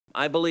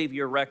I believe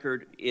your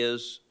record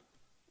is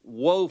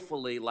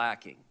woefully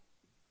lacking.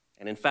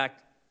 And in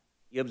fact,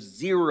 you have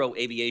zero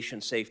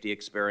aviation safety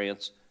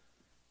experience.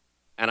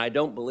 And I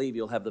don't believe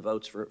you'll have the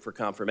votes for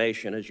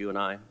confirmation, as you and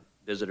I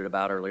visited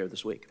about earlier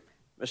this week.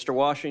 Mr.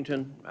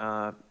 Washington,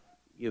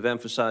 you've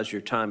emphasized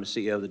your time as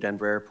CEO of the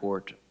Denver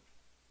Airport,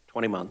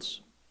 20 months.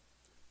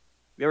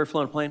 Have you ever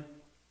flown a plane?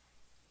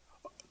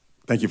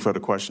 Thank you for the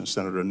question,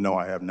 Senator. No,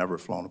 I have never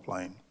flown a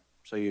plane.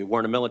 So you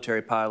weren't a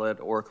military pilot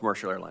or a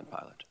commercial airline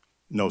pilot?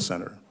 No,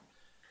 Senator.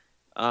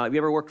 Have you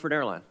ever worked for an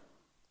airline?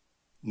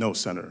 No,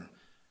 Senator.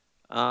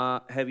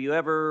 Have you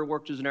ever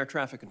worked as an air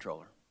traffic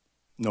controller?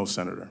 No,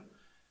 Senator. Have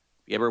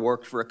you ever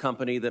worked for a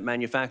company that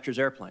manufactures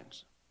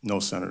airplanes? No,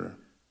 Senator.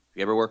 Have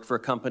you ever worked for a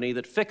company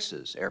that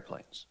fixes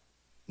airplanes?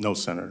 No,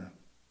 Senator.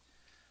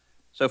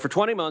 So for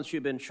 20 months,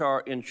 you've been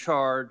in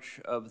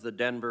charge of the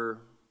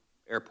Denver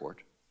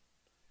airport.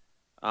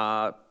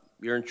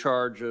 You're in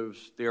charge of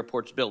the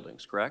airport's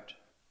buildings, correct?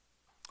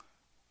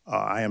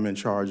 I am in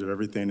charge of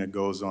everything that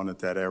goes on at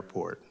that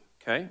airport.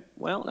 Okay.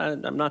 Well,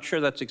 I'm not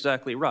sure that's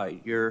exactly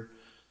right. You're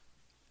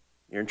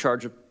in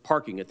charge of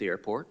parking at the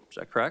airport. Is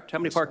that correct? How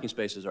many parking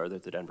spaces are there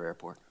at the Denver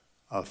airport?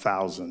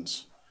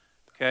 Thousands.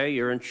 Okay.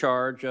 You're in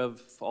charge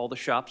of all the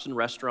shops and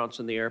restaurants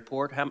in the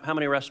airport. How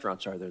many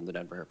restaurants are there in the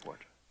Denver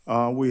airport?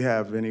 We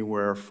have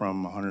anywhere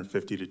from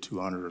 150 to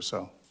 200 or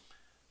so.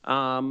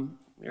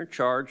 You're in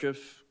charge of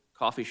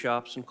coffee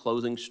shops and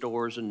clothing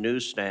stores and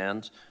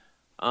newsstands.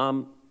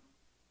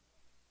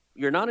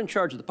 You're not in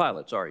charge of the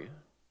pilots, are you?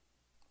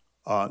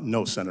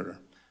 No, Senator.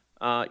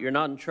 You're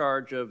not in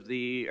charge of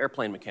the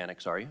airplane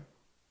mechanics, are you?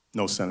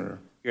 No, Senator.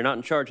 You're not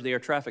in charge of the air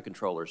traffic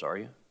controllers, are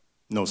you?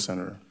 No,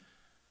 Senator.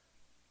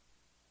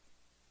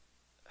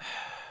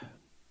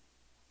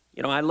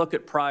 You know, I look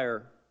at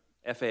prior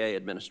FAA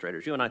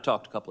administrators. You and I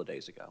talked a couple of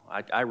days ago.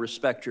 I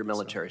respect your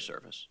military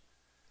service.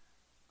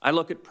 I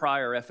look at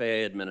prior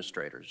FAA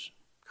administrators.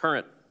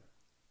 Current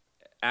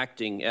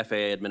acting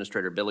FAA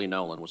Administrator Billy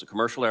Nolan was a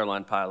commercial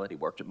airline pilot. He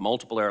worked at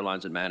multiple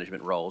airlines in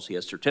management roles. He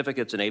has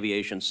certificates in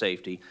aviation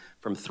safety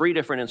from 3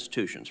 different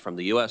institutions, from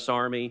the U.S.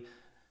 Army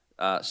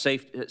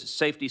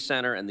Safety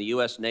Center and the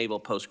U.S. Naval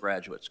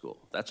Postgraduate School.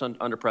 That's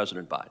under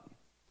President Biden.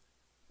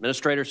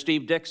 Administrator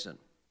Steve Dixon,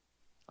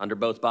 under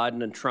both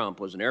Biden and Trump,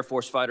 was an Air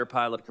Force fighter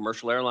pilot,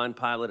 commercial airline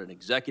pilot, and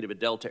executive at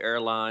Delta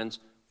Airlines,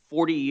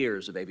 40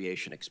 years of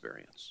aviation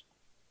experience.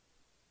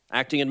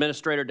 Acting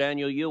Administrator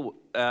Daniel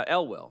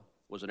Elwell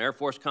was an Air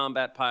Force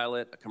combat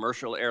pilot, a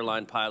commercial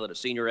airline pilot, a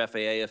senior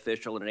FAA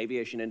official, and an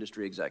aviation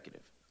industry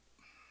executive.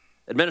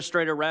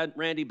 Administrator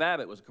Randy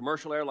Babbitt was a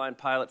commercial airline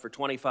pilot for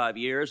 25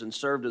 years and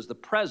served as the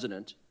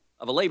president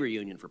of a labor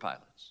union for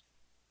pilots.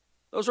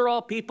 Those are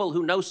all people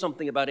who know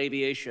something about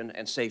aviation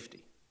and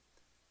safety.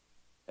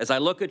 As I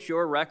look at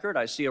your record,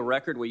 I see a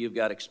record where you've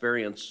got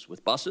experience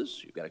with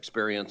buses, you've got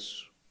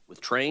experience with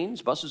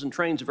trains. Buses and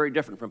trains are very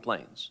different from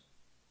planes.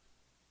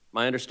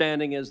 My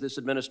understanding is this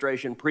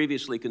administration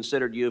previously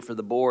considered you for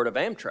the board of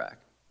Amtrak.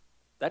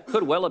 That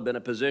could well have been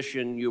a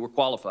position you were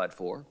qualified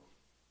for,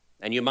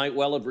 and you might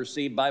well have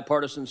received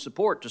bipartisan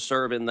support to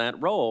serve in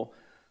that role.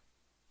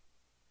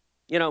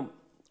 You know,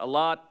 a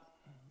lot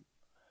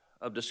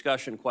of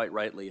discussion, quite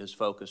rightly, has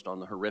focused on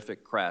the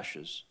horrific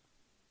crashes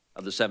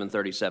of the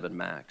 737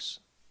 MAX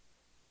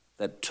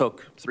that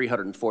took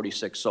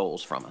 346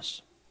 souls from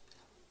us.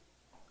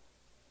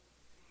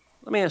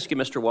 Let me ask you,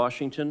 Mr.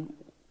 Washington,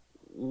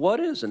 what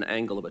is an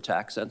angle of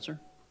attack sensor?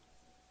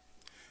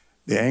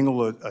 The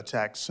angle of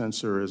attack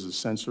sensor is a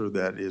sensor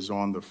that is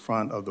on the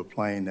front of the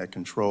plane that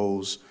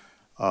controls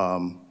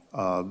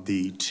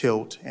the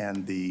tilt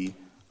and the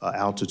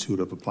altitude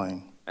of the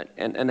plane.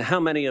 And how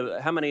many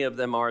of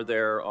them are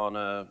there on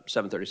a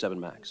 737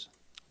 MAX?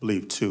 I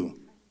believe 2.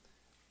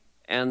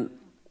 And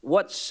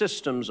what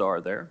systems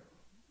are there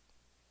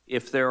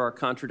if there are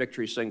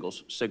contradictory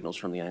signals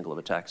from the angle of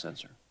attack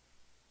sensor?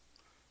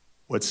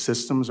 What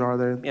systems are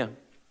there? Yeah.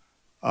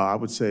 I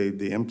would say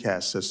the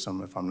MCAS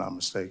system, if I'm not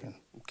mistaken.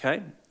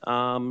 Okay.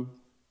 The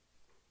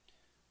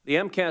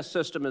MCAS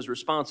system is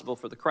responsible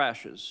for the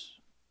crashes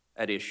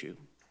at issue.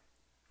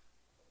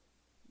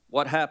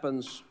 What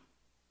happens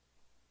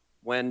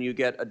when you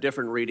get a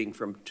different reading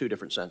from 2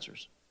 different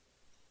sensors?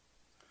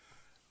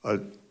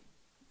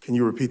 Can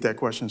you repeat that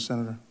question,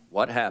 Senator?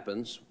 What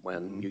happens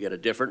when you get a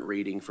different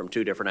reading from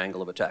 2 different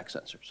angle of attack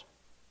sensors?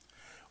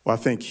 Well, I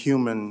think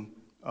human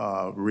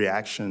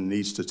reaction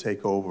needs to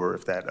take over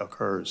if that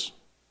occurs.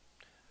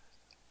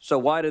 So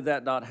why did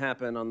that not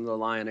happen on the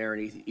Lion Air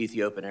and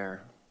Ethiopian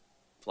Air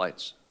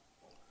flights?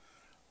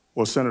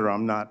 Well, Senator,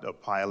 I'm not a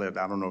pilot.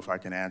 I don't know if I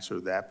can answer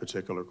that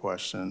particular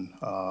question.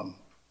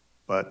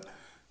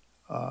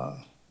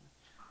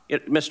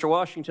 Mr.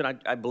 Washington,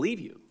 I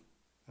believe you.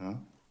 Huh?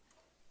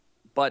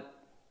 But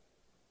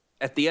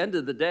at the end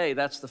of the day,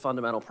 that's the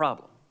fundamental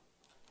problem.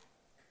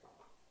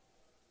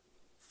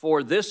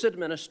 For this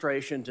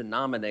administration to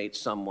nominate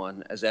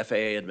someone as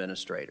FAA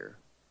administrator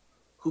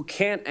who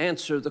can't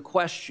answer the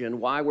question,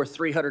 why were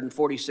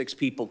 346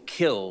 people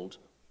killed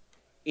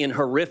in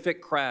horrific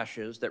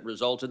crashes that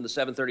resulted in the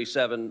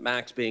 737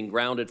 MAX being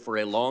grounded for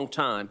a long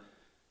time,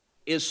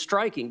 is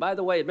striking. By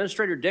the way,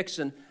 Administrator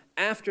Dixon,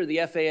 after the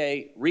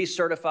FAA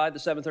recertified the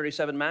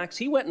 737 MAX,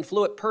 he went and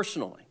flew it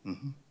personally.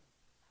 Mm-hmm.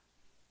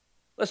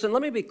 Listen,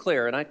 let me be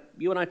clear, and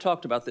you and I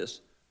talked about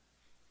this.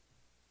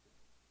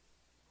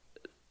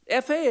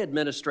 FAA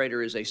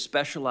administrator is a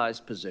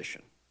specialized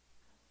position.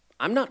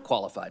 I'm not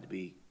qualified to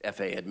be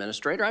FAA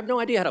administrator. I have no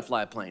idea how to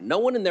fly a plane. No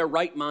one in their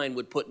right mind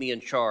would put me in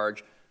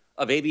charge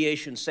of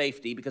aviation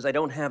safety because I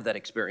don't have that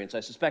experience. I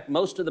suspect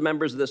most of the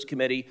members of this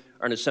committee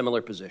are in a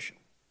similar position.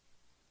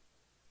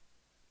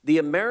 The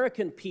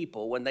American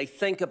people, when they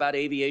think about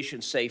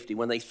aviation safety,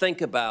 when they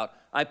think about,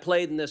 I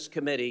played in this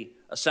committee,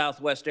 a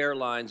Southwest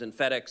Airlines and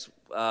FedEx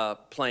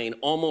plane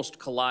almost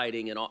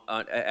colliding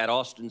at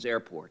Austin's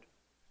airport.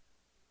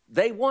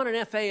 They want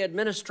an FAA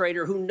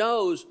administrator who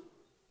knows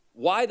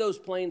why those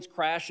planes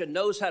crash and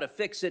knows how to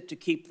fix it to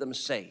keep them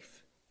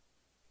safe.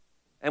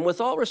 And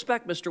with all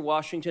respect, Mr.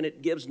 Washington,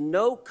 it gives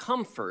no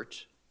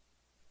comfort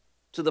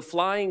to the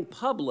flying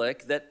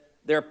public that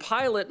their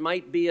pilot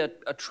might be a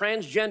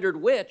transgendered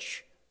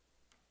witch,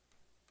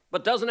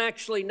 but doesn't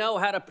actually know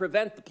how to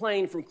prevent the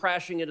plane from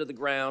crashing into the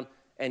ground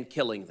and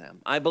killing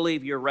them. I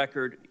believe your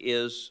record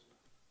is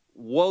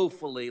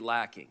woefully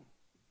lacking.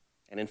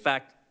 And in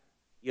fact,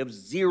 you have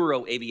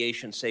zero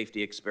aviation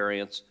safety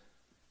experience,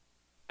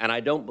 and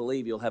I don't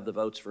believe you'll have the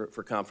votes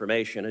for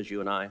confirmation, as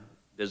you and I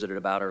visited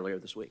about earlier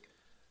this week.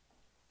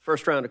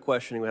 First round of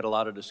questioning, we had a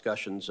lot of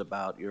discussions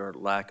about your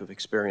lack of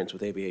experience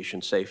with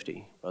aviation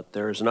safety, but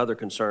there is another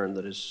concern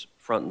that is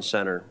front and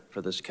center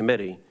for this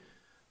committee,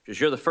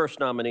 because you're the first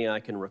nominee I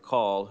can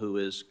recall who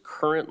is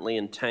currently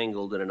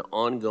entangled in an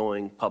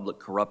ongoing public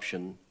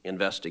corruption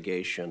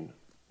investigation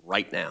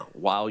right now,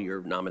 while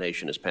your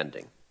nomination is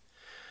pending.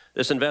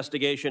 This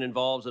investigation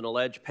involves an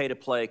alleged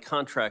pay-to-play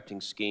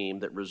contracting scheme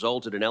that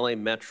resulted in LA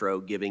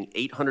Metro giving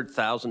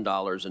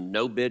 $800,000 in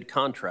no-bid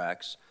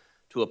contracts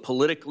to a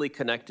politically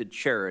connected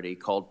charity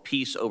called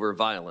Peace Over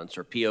Violence,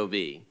 or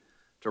POV,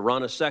 to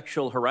run a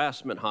sexual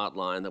harassment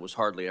hotline that was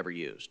hardly ever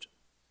used.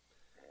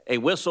 A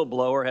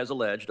whistleblower has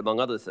alleged,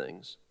 among other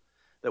things,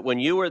 that when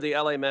you were the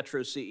LA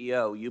Metro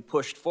CEO, you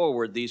pushed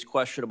forward these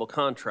questionable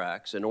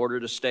contracts in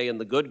order to stay in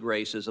the good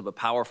graces of a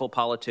powerful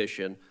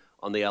politician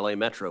on the LA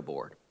Metro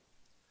board.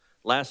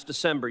 Last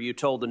December, you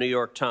told the New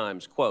York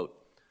Times, quote,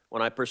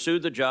 "When I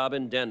pursued the job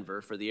in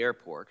Denver for the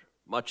airport,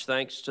 much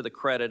thanks to the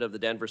credit of the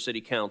Denver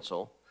City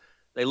Council,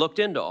 they looked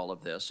into all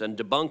of this and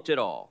debunked it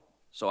all,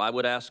 so I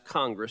would ask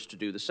Congress to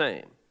do the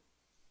same."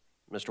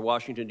 Mr.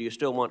 Washington, do you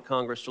still want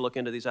Congress to look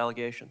into these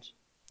allegations?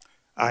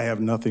 I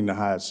have nothing to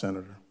hide,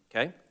 Senator.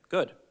 Okay,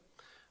 good.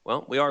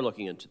 Well, we are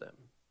looking into them.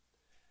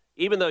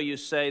 Even though you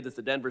say that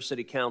the Denver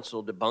City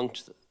Council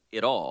debunked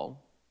it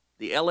all,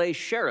 the LA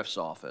Sheriff's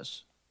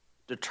Office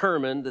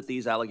determined that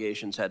these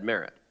allegations had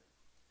merit.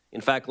 In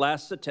fact,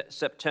 last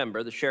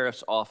September, the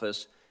Sheriff's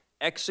Office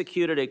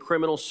executed a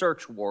criminal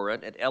search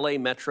warrant at LA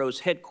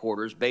Metro's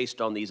headquarters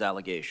based on these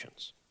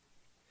allegations.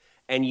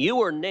 And you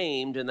were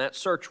named in that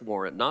search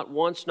warrant, not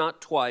once,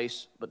 not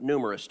twice, but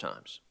numerous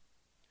times.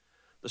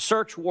 The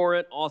search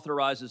warrant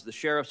authorizes the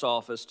Sheriff's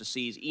Office to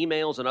seize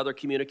emails and other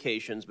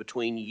communications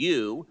between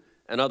you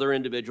and other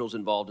individuals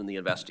involved in the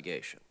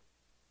investigation.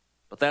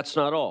 But that's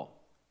not all.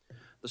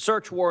 The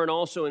search warrant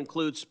also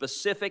includes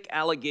specific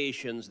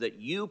allegations that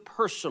you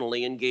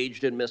personally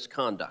engaged in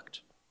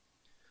misconduct.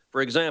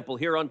 For example,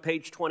 here on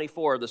page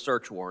 24 of the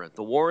search warrant,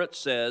 the warrant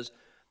says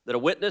that a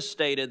witness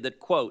stated that,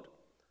 quote,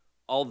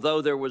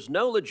 "Although there was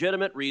no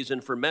legitimate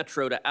reason for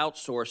Metro to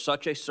outsource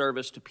such a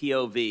service to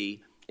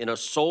POV in a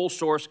sole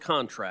source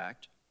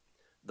contract,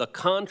 the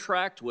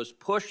contract was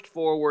pushed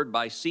forward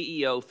by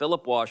CEO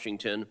Philip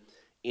Washington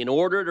in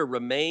order to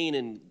remain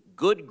in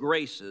good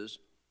graces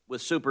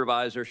with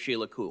Supervisor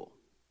Sheila Kuhl."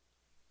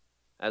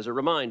 As a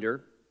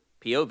reminder,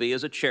 POV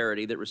is a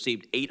charity that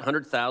received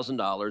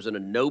 $800,000 in a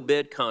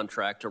no-bid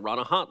contract to run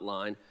a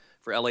hotline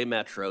for LA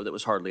Metro that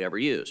was hardly ever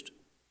used.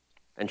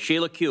 And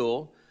Sheila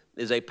Kuhl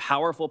is a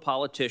powerful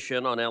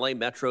politician on LA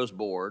Metro's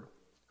board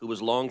who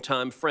was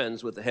longtime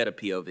friends with the head of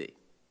POV.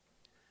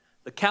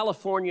 The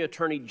California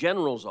Attorney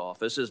General's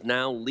office is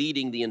now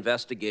leading the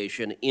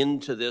investigation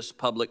into this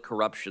public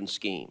corruption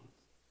scheme.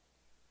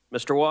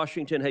 Mr.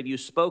 Washington, have you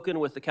spoken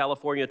with the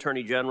California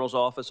Attorney General's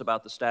office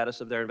about the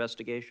status of their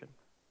investigation?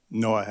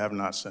 No, I have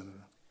not,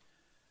 Senator.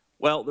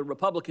 Well, the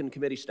Republican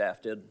committee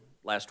staff did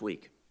last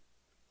week.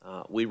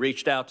 We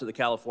reached out to the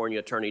California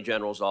Attorney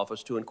General's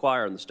office to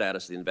inquire on the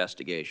status of the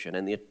investigation,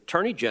 and the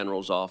Attorney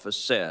General's office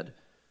said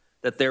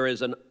that there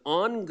is an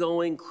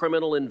ongoing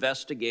criminal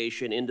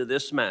investigation into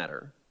this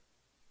matter,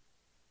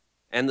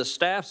 and the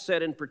staff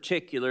said in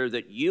particular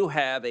that you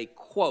have a,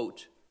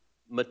 quote,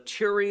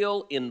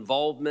 "material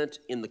involvement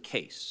in the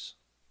case,"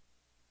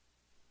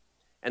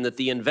 and that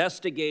the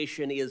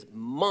investigation is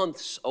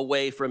months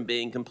away from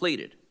being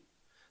completed.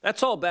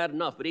 That's all bad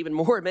enough, but even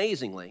more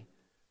amazingly,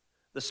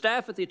 the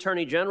staff at the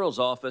Attorney General's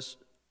office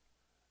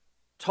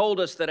told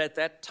us that at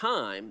that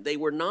time, they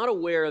were not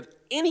aware of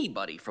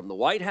anybody from the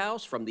White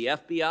House, from the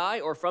FBI,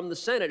 or from the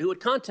Senate who had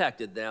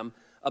contacted them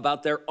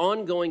about their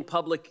ongoing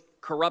public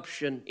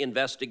corruption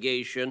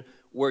investigation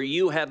where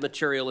you have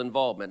material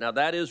involvement. Now,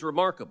 that is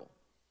remarkable.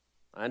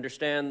 I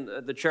understand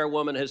the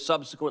chairwoman has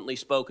subsequently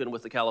spoken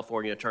with the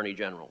California Attorney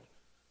General's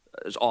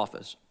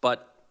office,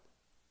 but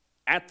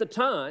at the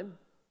time,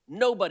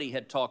 nobody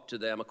had talked to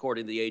them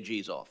according to the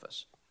AG's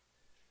office.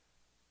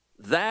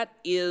 That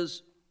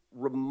is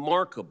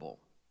remarkable,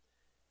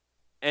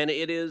 and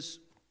it is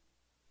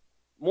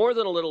more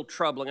than a little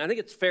troubling. I think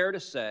it's fair to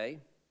say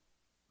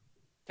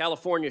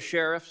California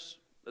sheriffs,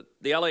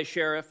 the LA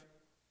sheriff,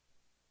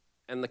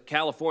 and the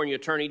California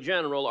Attorney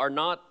General are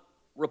not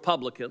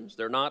Republicans.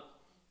 They're not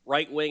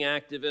right-wing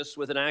activists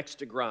with an axe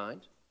to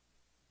grind.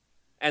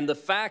 And the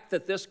fact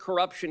that this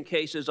corruption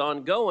case is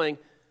ongoing,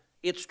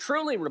 it's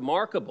truly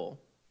remarkable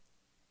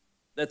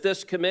that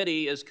this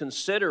committee is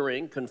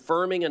considering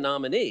confirming a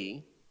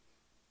nominee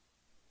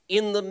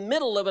in the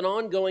middle of an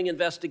ongoing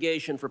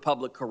investigation for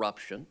public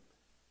corruption.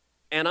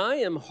 And I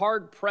am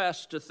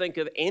hard-pressed to think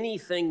of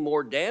anything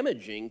more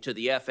damaging to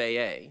the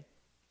FAA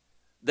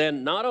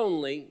than not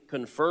only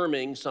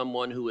confirming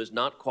someone who is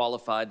not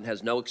qualified and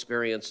has no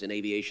experience in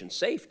aviation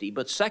safety,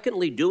 but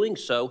secondly, doing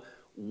so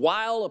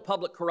while a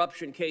public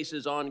corruption case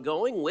is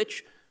ongoing,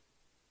 which,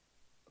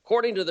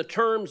 according to the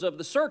terms of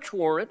the search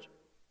warrant,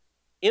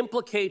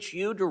 implicates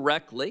you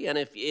directly. And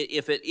if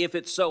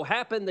it so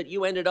happened that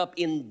you ended up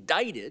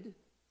indicted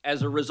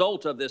as a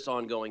result of this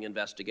ongoing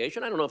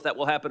investigation, I don't know if that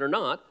will happen or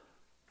not,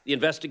 the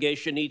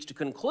investigation needs to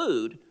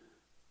conclude.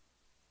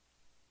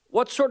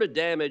 What sort of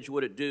damage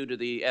would it do to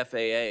the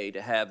FAA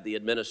to have the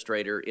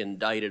administrator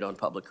indicted on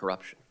public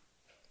corruption?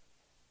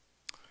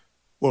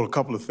 Well, a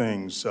couple of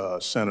things,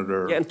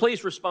 Senator. Yeah, and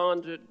please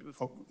respond to...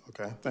 Oh,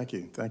 okay, thank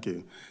you, thank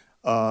you.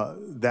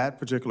 That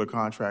particular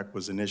contract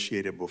was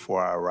initiated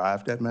before I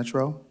arrived at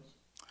Metro.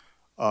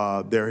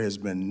 There has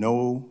been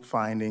no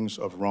findings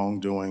of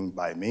wrongdoing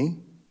by me.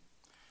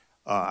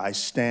 I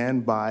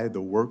stand by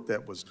the work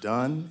that was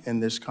done in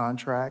this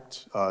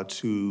contract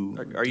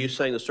to... Are you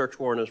saying the search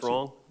warrant is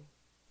wrong?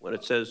 When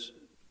it says,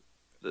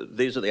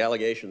 these are the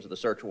allegations of the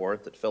search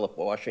warrant that Philip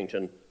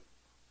Washington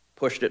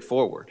pushed it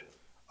forward.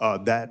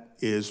 That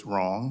is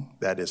wrong.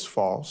 That is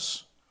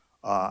false.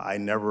 I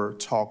never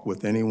talked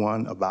with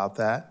anyone about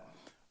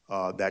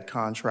that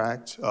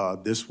contract.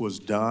 This was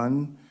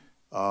done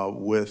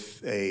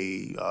with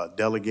a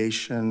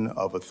delegation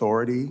of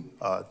authority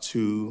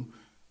to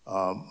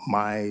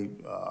my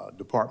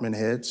department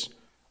heads,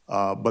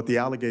 but the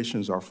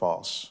allegations are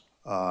false.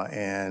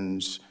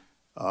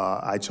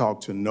 I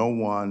talked to no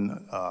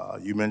one.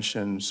 You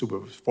mentioned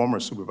former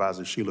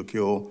Supervisor Sheila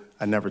Kuehl.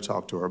 I never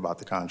talked to her about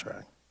the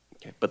contract.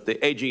 Okay, but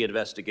the AG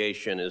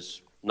investigation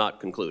is not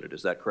concluded,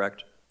 is that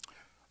correct?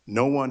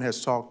 No one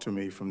has talked to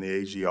me from the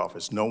AG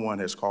office. No one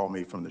has called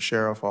me from the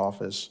sheriff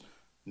office.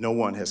 No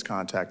one has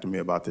contacted me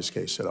about this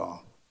case at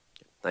all.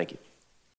 Thank you.